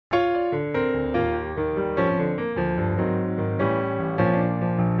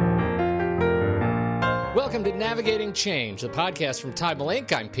Welcome to Navigating Change, the podcast from Tybal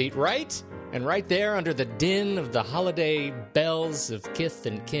Inc. I'm Pete Wright, and right there under the din of the holiday bells of kith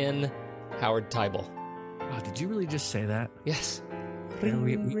and kin, Howard Tybal. Wow, did you really just say that? Yes.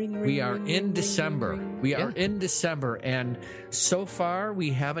 We are in December. We are in December, and so far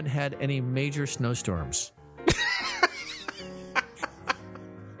we haven't had any major snowstorms.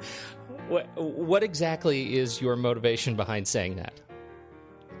 What exactly is your motivation behind saying that?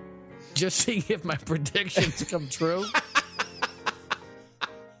 Just seeing if my predictions come true.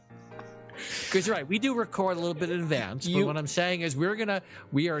 Because you're right, we do record a little bit in advance. But what I'm saying is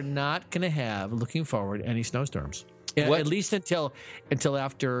we are not gonna have, looking forward, any snowstorms. At least until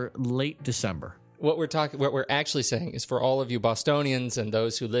after late December. What we're actually saying is, for all of you Bostonians and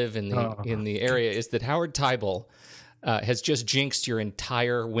those who live in the area, is that Howard Tybal has just jinxed your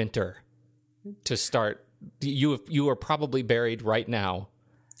entire winter. To start, you are probably buried right now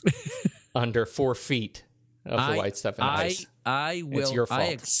under 4 feet of the white stuff and ice. I will. It's your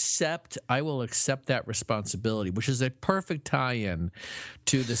fault. I will accept that responsibility, which is a perfect tie-in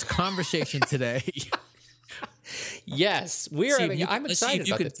to this conversation today. Yes, I'm excited.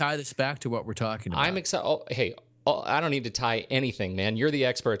 You could tie this back to what we're talking about. I'm excited. I don't need to tie anything, man. You're the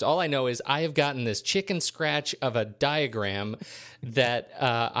experts. All I know is I have gotten this chicken scratch of a diagram that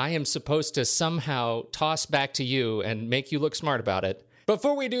I am supposed to somehow toss back to you and make you look smart about it.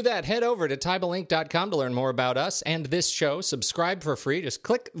 Before we do that, head over to TybalInc.com to learn more about us and this show. Subscribe for free. Just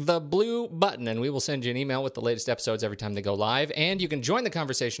click the blue button, and we will send you an email with the latest episodes every time they go live. And you can join the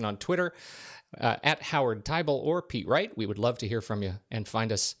conversation on Twitter at Howard Tybal or Pete Wright. We would love to hear from you, and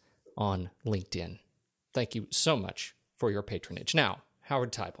find us on LinkedIn. Thank you so much for your patronage. Now,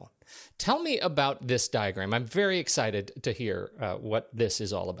 Howard Tybal, tell me about this diagram. I'm very excited to hear what this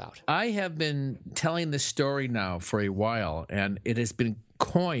is all about. I have been telling this story now for a while, and it has been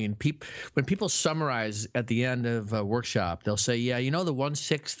coined. When people summarize at the end of a workshop, they'll say, "Yeah, the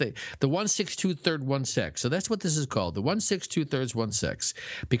 1/6, the 1/6 2/3 1/6." So that's what this is called, the 1/6 2/3 1/6,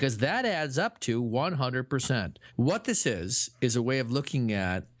 because that adds up to 100%. What this is a way of looking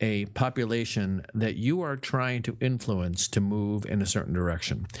at a population that you are trying to influence to move in a certain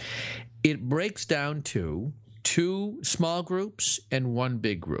direction. It breaks down to 2 small groups and 1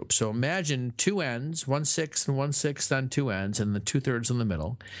 big group. So imagine 2 ends, 1/6 and 1/6 on 2 ends, and the 2/3 in the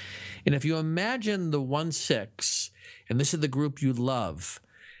middle. And if you imagine the 1/6, and this is the group you love,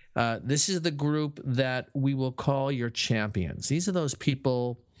 this is the group that we will call your champions. These are those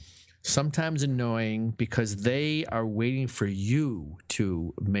people, sometimes annoying, because they are waiting for you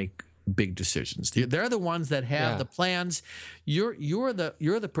to make big decisions. They're the ones that have the plans. You're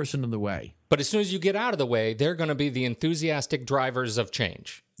the person in the way. But as soon as you get out of the way, they're going to be the enthusiastic drivers of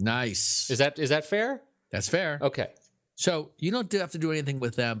change. Nice. Is that fair? That's fair. Okay. So you don't have to do anything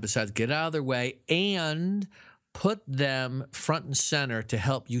with them besides get out of their way and put them front and center to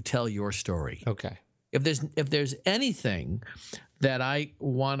help you tell your story. Okay. If there's anything that I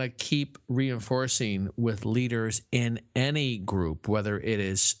want to keep reinforcing with leaders in any group, whether it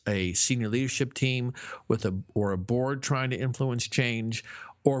is a senior leadership team or a board trying to influence change,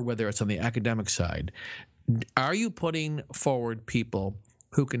 or whether it's on the academic side, are you putting forward people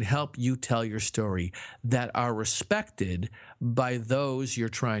who can help you tell your story that are respected by those you're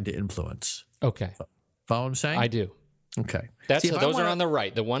trying to influence? Okay. Follow what I'm saying? I do. Okay. Those are on the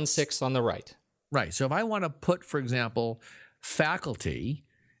right, the 1/6 on the right. Right. So if I want to put, for example, faculty,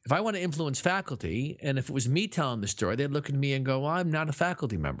 if I want to influence faculty, and if it was me telling the story, they'd look at me and go, "Well, I'm not a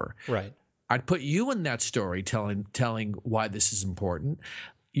faculty member." Right. I'd put you in that story telling why this is important.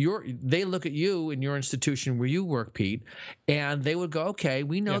 They look at you in your institution where you work, Pete, and they would go, "Okay,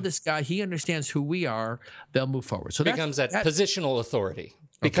 we know this guy. He understands who we are." They'll move forward. So it becomes that positional authority.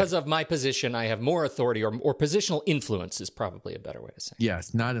 Because of my position, I have more authority, or positional influence is probably a better way to say it.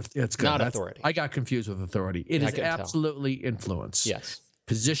 Yes, it's good. Not authority. I got confused with authority. It is absolutely influence. Yes.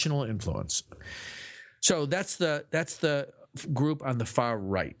 Positional influence. So that's the group on the far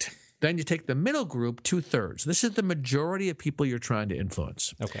right. Then you take the middle group, 2/3. This is the majority of people you're trying to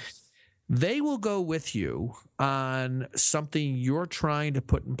influence. Okay. They will go with you on something you're trying to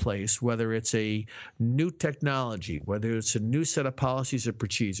put in place, whether it's a new technology, whether it's a new set of policies or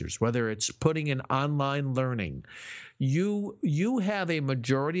procedures, whether it's putting in online learning. You have a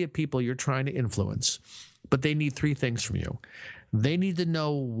majority of people you're trying to influence, but they need 3 things from you. They need to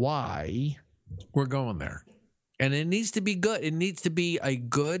know why we're going there. And it needs to be good. It needs to be a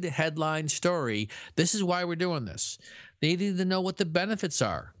good headline story. This is why we're doing this. They need to know what the benefits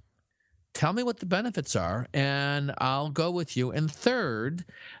are. Tell me what the benefits are, and I'll go with you. And third,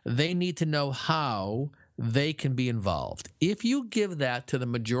 they need to know how they can be involved. If you give that to the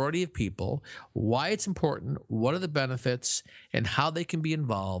majority of people, why it's important, what are the benefits, and how they can be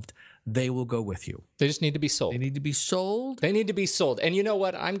involved, they will go with you. They just need to be sold. They need to be sold. They need to be sold. And you know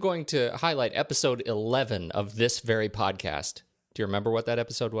what? I'm going to highlight episode 11 of this very podcast. Do you remember what that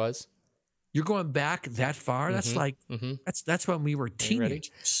episode was? You're going back that far? That's like that's when we were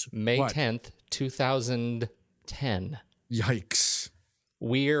teenagers. May 10th, 2010. Yikes.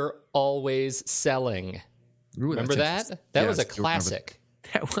 We're always selling. Ooh, remember that? That was a classic.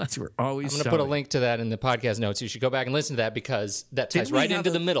 That was, we're always I'm going to put a link to that in the podcast notes. You should go back and listen to that because that ties right into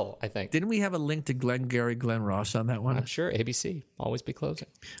the middle, I think. Didn't we have a link to Glengarry Glen Ross on that one? I'm sure. ABC. Always be closing.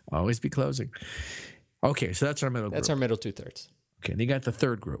 Always be closing. Okay, so that's our middle group. That's our middle two-thirds. Okay, and you got the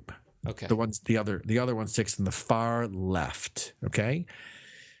third group. Okay. The other one sits in the far left. Okay?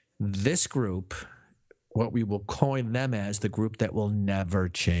 This group, what we will coin them as the group that will never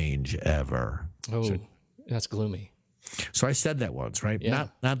change ever. Oh, that's gloomy. So I said that once, right? Yeah.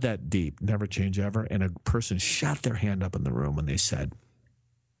 Not that deep, never change ever. And a person shot their hand up in the room when they said,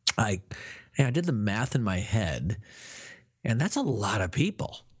 I did the math in my head, and that's a lot of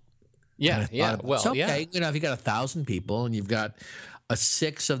people. Yeah, yeah. Well, it's okay. yeah. You know, if you got 1,000 people and you've got a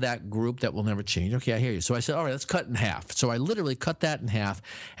sixth of that group that will never change. Okay, I hear you. So I said, all right, let's cut in half. So I literally cut that in half,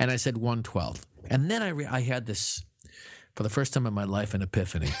 and I said 1/12. And then I had this, for the first time in my life, an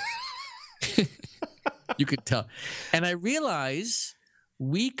epiphany. You could tell. And I realize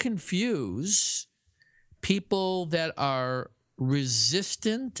we confuse people that are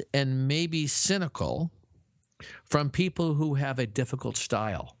resistant and maybe cynical from people who have a difficult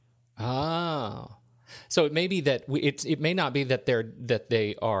style. Oh. So it may be that it may not be that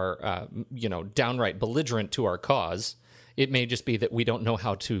they are downright belligerent to our cause. It may just be that we don't know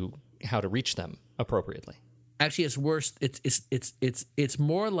how to reach them appropriately. Actually, it's worse. It's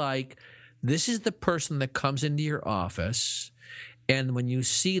more like this is the person that comes into your office, and when you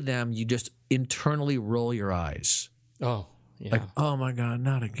see them, you just internally roll your eyes. Oh, yeah. Like, oh my God,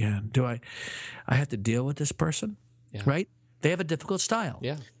 not again. Do I have to deal with this person? Yeah. Right? They have a difficult style.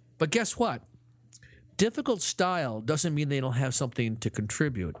 Yeah. But guess what? Difficult style doesn't mean they don't have something to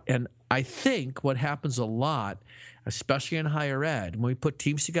contribute. And I think what happens a lot, especially in higher ed, when we put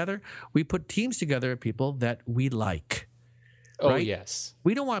teams together of people that we like. Oh, right? yes.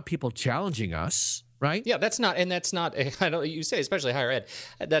 We don't want people challenging us, right? Yeah, that's not, I know you say, especially higher ed,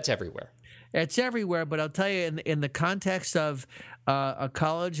 that's everywhere. It's everywhere, but I'll tell you, in the context of a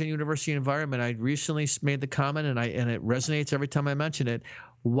college and university environment, I recently made the comment, and it resonates every time I mention it.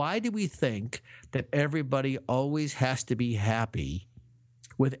 Why do we think that everybody always has to be happy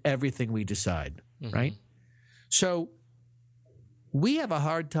with everything we decide, right? So we have a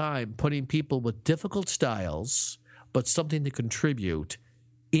hard time putting people with difficult styles but something to contribute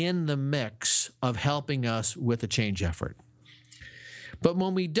in the mix of helping us with a change effort. But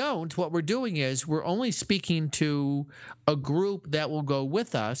when we don't, what we're doing is we're only speaking to a group that will go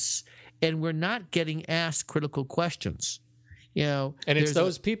with us, and we're not getting asked critical questions. You know, and it's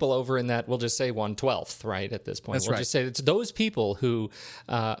those people over in that, we'll just say 1/12, right? At this point, we'll just say it's those people who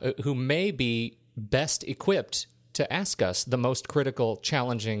may be best equipped to ask us the most critical,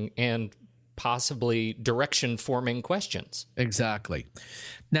 challenging, and possibly direction-forming questions. Exactly.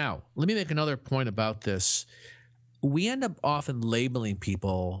 Now, let me make another point about this. We end up often labeling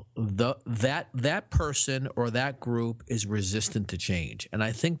people that person or that group is resistant to change. And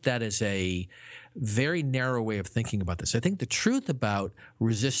I think that is a very narrow way of thinking about this. I think the truth about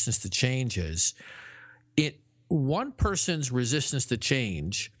resistance to change is one person's resistance to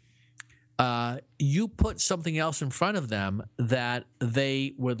change, you put something else in front of them that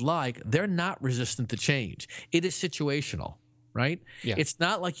they would like, they're not resistant to change. It is situational, right? Yeah. It's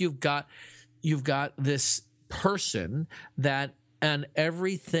not like you've got this person that and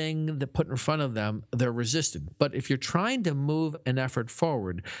everything that put in front of them, they're resistant. But if you're trying to move an effort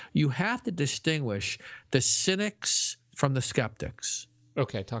forward, you have to distinguish the cynics from the skeptics.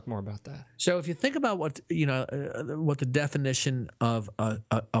 Okay, talk more about that. So if you think about what the definition of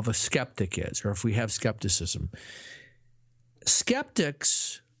a skeptic is, or if we have skepticism,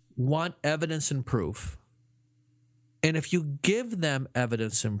 skeptics want evidence and proof. And if you give them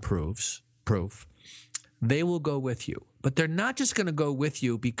evidence and proof, they will go with you. But they're not just going to go with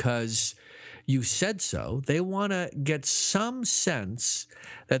you because you said so. They want to get some sense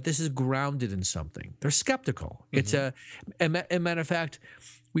that this is grounded in something. They're skeptical. It's a matter of fact,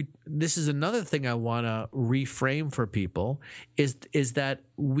 this is another thing I want to reframe for people is that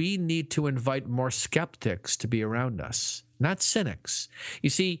we need to invite more skeptics to be around us, not cynics.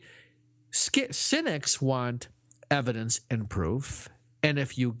 You see, cynics want evidence and proof, and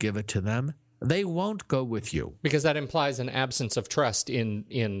if you give it to them, they won't go with you. Because that implies an absence of trust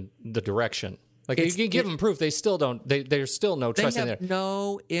in the direction. Like, you can give them proof, they still don't. There's still no trust in there. They have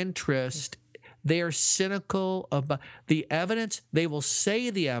no interest. They are cynical about the evidence. They will say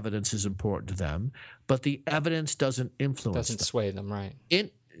the evidence is important to them, but the evidence doesn't influence them. Doesn't sway them, right?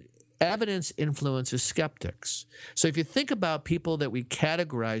 Evidence influences skeptics. So if you think about people that we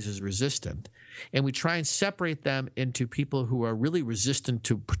categorize as resistant, and we try and separate them into people who are really resistant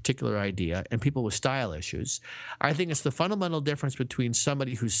to a particular idea and people with style issues, I think it's the fundamental difference between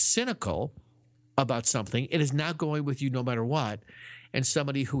somebody who's cynical about something and is not going with you no matter what, and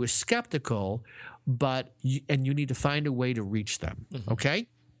somebody who is skeptical, and you need to find a way to reach them, okay?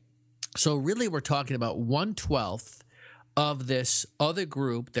 So really we're talking about 1/12 of this other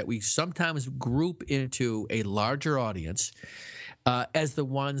group that we sometimes group into a larger audience as the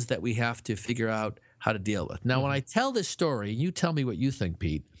ones that we have to figure out how to deal with. Now, when I tell this story, you tell me what you think,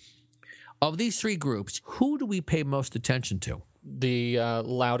 Pete. Of these three groups, who do we pay most attention to? The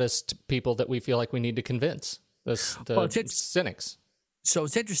loudest people that we feel like we need to convince, the cynics. So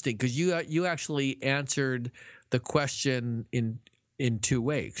it's interesting because you actually answered the question in two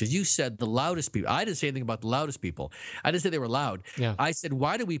ways, because you said the loudest people. I didn't say anything about the loudest people. I didn't say they were loud. Yeah. I said,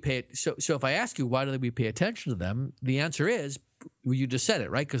 why do we pay it? So if I ask you, why do we pay attention to them? The answer is, well, you just said it,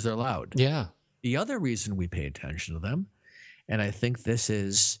 right? Because they're loud. Yeah. The other reason we pay attention to them, and I think this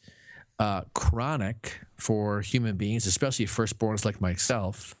is chronic for human beings, especially firstborns like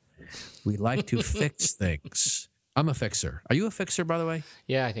myself, we like to fix things. I'm a fixer. Are you a fixer, by the way?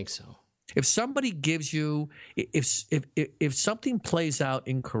 Yeah, I think so. If somebody gives you, if something plays out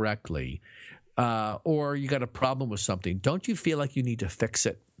incorrectly, or you got a problem with something, don't you feel like you need to fix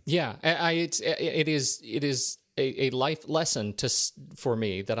it? Yeah, it is a life lesson for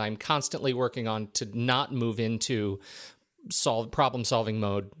me that I'm constantly working on to not move into problem solving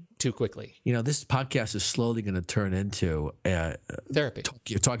mode too quickly. You know, this podcast is slowly going to turn into therapy.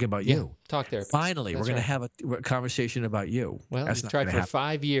 You're talking about you. Talk therapy. Finally, we're going to have a conversation about you. Well, we've tried for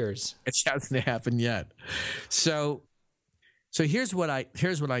 5 years. It hasn't happened yet. So here's what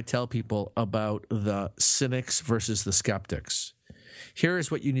I tell people about the cynics versus the skeptics. Here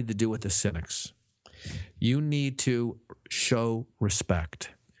is what you need to do with the cynics. You need to show respect.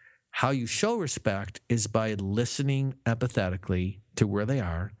 How you show respect is by listening empathetically to where they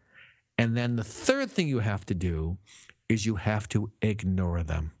are. And then the third thing you have to do is you have to ignore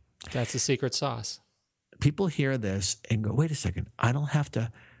them. That's the secret sauce. People hear this and go, wait a second, I don't have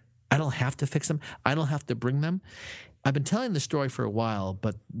to fix them. I don't have to bring them. I've been telling the story for a while,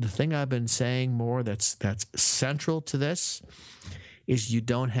 but the thing I've been saying more that's central to this is you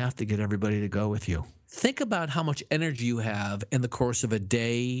don't have to get everybody to go with you. Think about how much energy you have in the course of a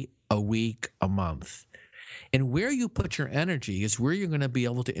day, a week, a month. And where you put your energy is where you're going to be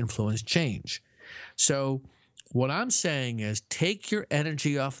able to influence change. So what I'm saying is take your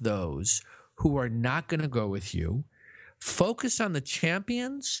energy off those who are not going to go with you. Focus on the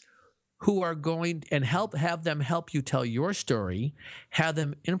champions who are going and have them help you tell your story, have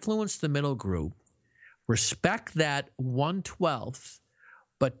them influence the middle group, respect that 1/12,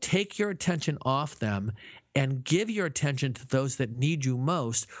 but take your attention off them and give your attention to those that need you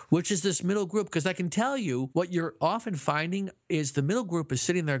most, which is this middle group. Because I can tell you what you're often finding is the middle group is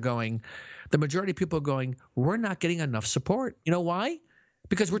sitting there going, the majority of people are going, we're not getting enough support. You know why?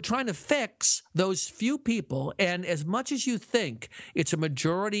 Because we're trying to fix those few people. And as much as you think it's a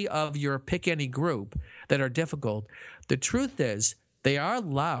majority of your pick any group that are difficult, the truth is they are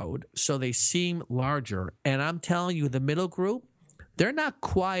loud, so they seem larger. And I'm telling you, the middle group, they're not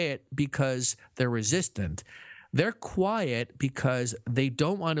quiet because they're resistant. They're quiet because they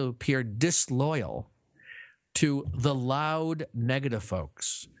don't want to appear disloyal to the loud negative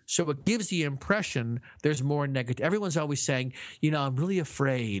folks. So it gives the impression there's more negative. Everyone's always saying, you know, I'm really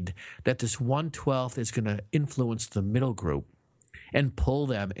afraid that this 1/12 is going to influence the middle group and pull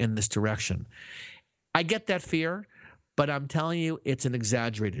them in this direction. I get that fear, but I'm telling you, it's an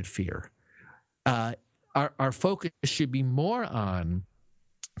exaggerated fear. Our focus should be more on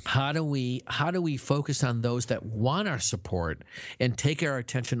how do we focus on those that want our support and take our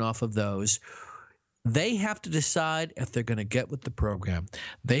attention off of those. They have to decide if they're going to get with the program.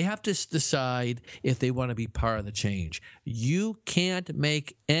 They have to decide if they want to be part of the change. You can't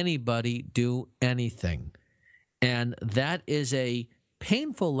make anybody do anything. And that is a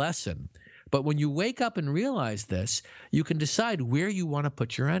painful lesson. But when you wake up and realize this, you can decide where you want to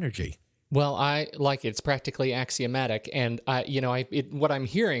put your energy. Well, I like it. It's practically axiomatic. And, what I'm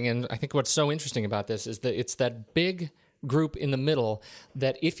hearing, and I think what's so interesting about this is that it's that big group in the middle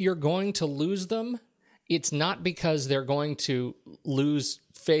that if you're going to lose them, it's not because they're going to lose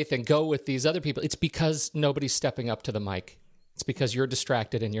faith and go with these other people. It's because nobody's stepping up to the mic. It's because you're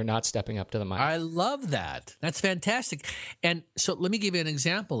distracted and you're not stepping up to the mic. I love that. That's fantastic. And so let me give you an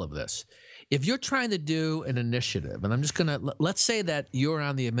example of this. If you're trying to do an initiative, and I'm just going to, let's say that you're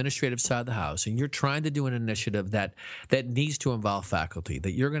on the administrative side of the house and you're trying to do an initiative that needs to involve faculty,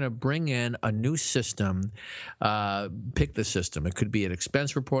 that you're going to bring in a new system, pick the system. It could be an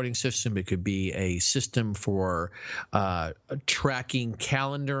expense reporting system. It could be a system for tracking,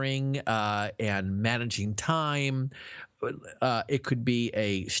 calendaring, and managing time. It could be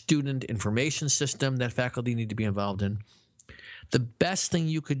a student information system that faculty need to be involved in. The best thing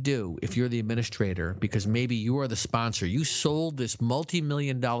you could do if you're the administrator, because maybe you are the sponsor, you sold this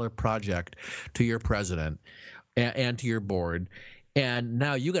multi-million-dollar project to your president and to your board, and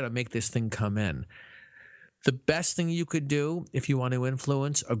now you got to make this thing come in. The best thing you could do if you want to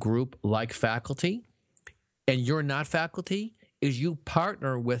influence a group like faculty, and you're not faculty, is you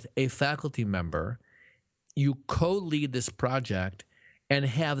partner with a faculty member, you co-lead this project, and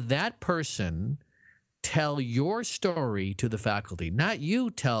have that person tell your story to the faculty. Not you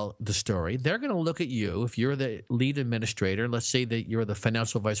tell the story. They're going to look at you. If you're the lead administrator, let's say that you're the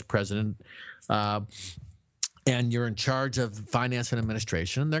financial vice president, and you're in charge of finance and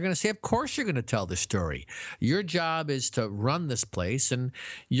administration, they're going to say, of course you're going to tell this story. Your job is to run this place, and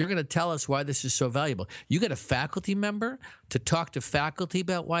you're going to tell us why this is so valuable. You get a faculty member to talk to faculty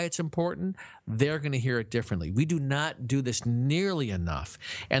about why it's important, they're going to hear it differently. We do not do this nearly enough.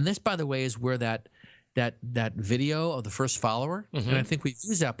 And this, by the way, is where that video of the first follower, and I think we've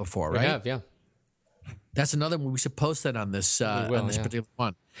used that before, right? We have, yeah. That's another one. We should post that on this particular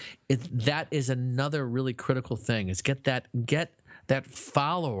one. That is another really critical thing. Is get that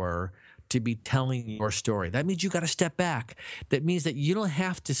follower to be telling your story. That means you got to step back. That means that you don't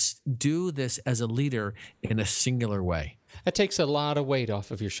have to do this as a leader in a singular way. That takes a lot of weight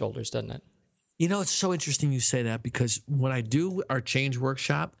off of your shoulders, doesn't it? You know, it's so interesting you say that, because when I do our change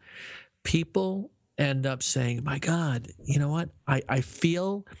workshop, people end up saying, my God, you know what? I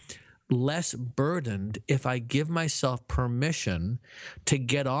feel less burdened if I give myself permission to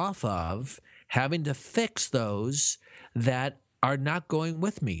get off of having to fix those that are not going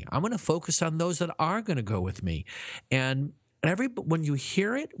with me. I'm going to focus on those that are going to go with me. And when you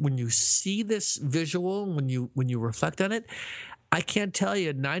hear it, when you see this visual, when you reflect on it, I can't tell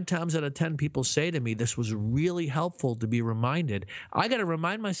you, 9 times out of 10 people say to me, this was really helpful to be reminded. I got to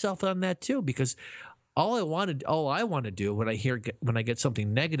remind myself on that too, because all I want to do when I get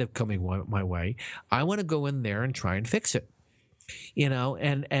something negative coming my way, I want to go in there and try and fix it. You know,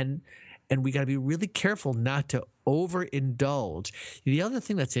 and we got to be really careful not to overindulge. The other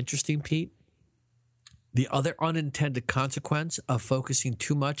thing that's interesting, Pete, the other unintended consequence of focusing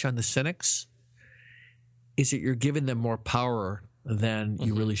too much on the cynics is that you're giving them more power than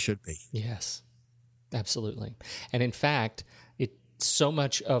you really should be. Yes, absolutely. And in fact, so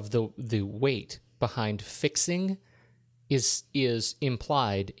much of the weight behind fixing is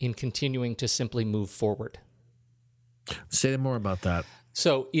implied in continuing to simply move forward. Say more about that.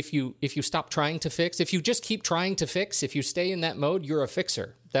 So if you stop trying to fix, if you just keep trying to fix, if you stay in that mode, you're a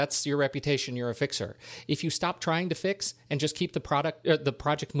fixer. That's your reputation. You're a fixer. If you stop trying to fix and just keep the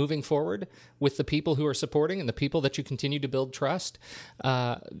project moving forward with the people who are supporting and the people that you continue to build trust,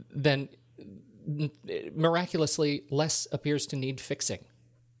 then miraculously less appears to need fixing.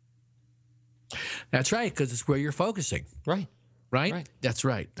 That's right, because it's where you're focusing. Right. That's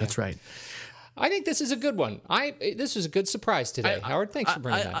right. Right. I think this is a good one. This was a good surprise today, Howard. Thanks for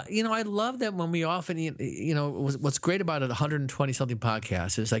bringing that. I love that when we often, what's great about a 120-something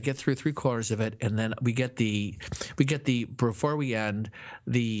podcast is I get through 3/4 of it, and then we get the before we end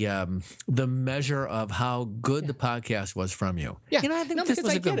the measure of how good the podcast was from you. Yeah, I think this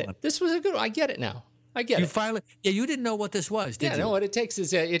was a good one. This was a good one. I get it now. I get it. Finally, you didn't know what this was, did you? No, what it takes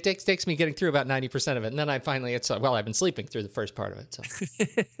is it takes me getting through about 90% of it, and then I've been sleeping through the first part of it. So.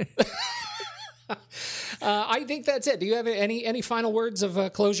 I think that's it. Do you have any final words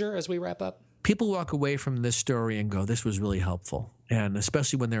of closure as we wrap up? People walk away from this story and go, this was really helpful. And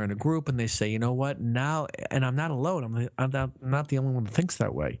especially when they're in a group and they say, you know what, now, and I'm not alone. I'm not the only one that thinks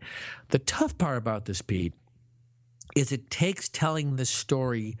that way. The tough part about this, Pete, is it takes telling this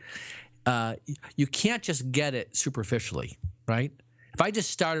story. You can't just get it superficially, right? If I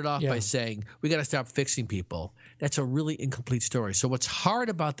just started off by saying, we got to stop fixing people, that's a really incomplete story. So what's hard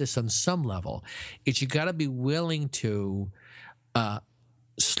about this on some level is you got to be willing to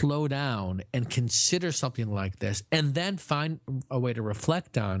slow down and consider something like this, and then find a way to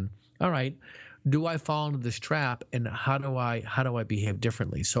reflect on, all right, do I fall into this trap, and how do I behave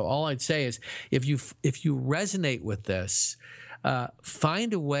differently? So all I'd say is, if you resonate with this,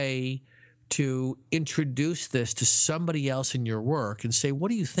 find a way to introduce this to somebody else in your work and say, what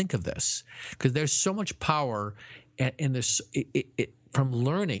do you think of this? Because there's so much power in this from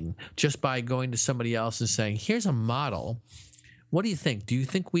learning just by going to somebody else and saying, here's a model. What do you think? Do you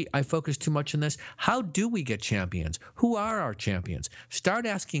think I focus too much on this? How do we get champions? Who are our champions? Start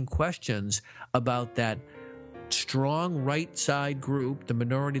asking questions about that strong right side group, the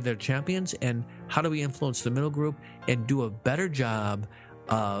minority that are champions, and how do we influence the middle group and do a better job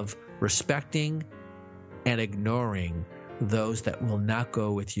of respecting and ignoring those that will not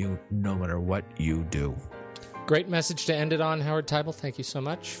go with you no matter what you do. Great message to end it on, Howard Teibel. Thank you so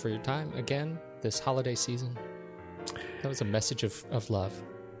much for your time again this holiday season. That was a message of love.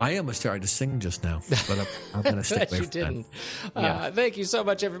 I almost started to sing just now, but I'm going to stick away from you didn't. that. Yeah. Thank you so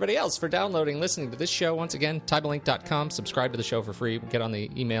much, everybody else, for downloading, listening to this show. Once again, TeibelInc.com. Subscribe to the show for free. Get on the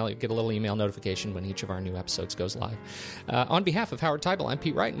email. You get a little email notification when each of our new episodes goes live. On behalf of Howard Teibel, I'm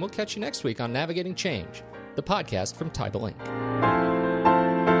Pete Wright, and we'll catch you next week on Navigating Change, the podcast from Teibel Inc.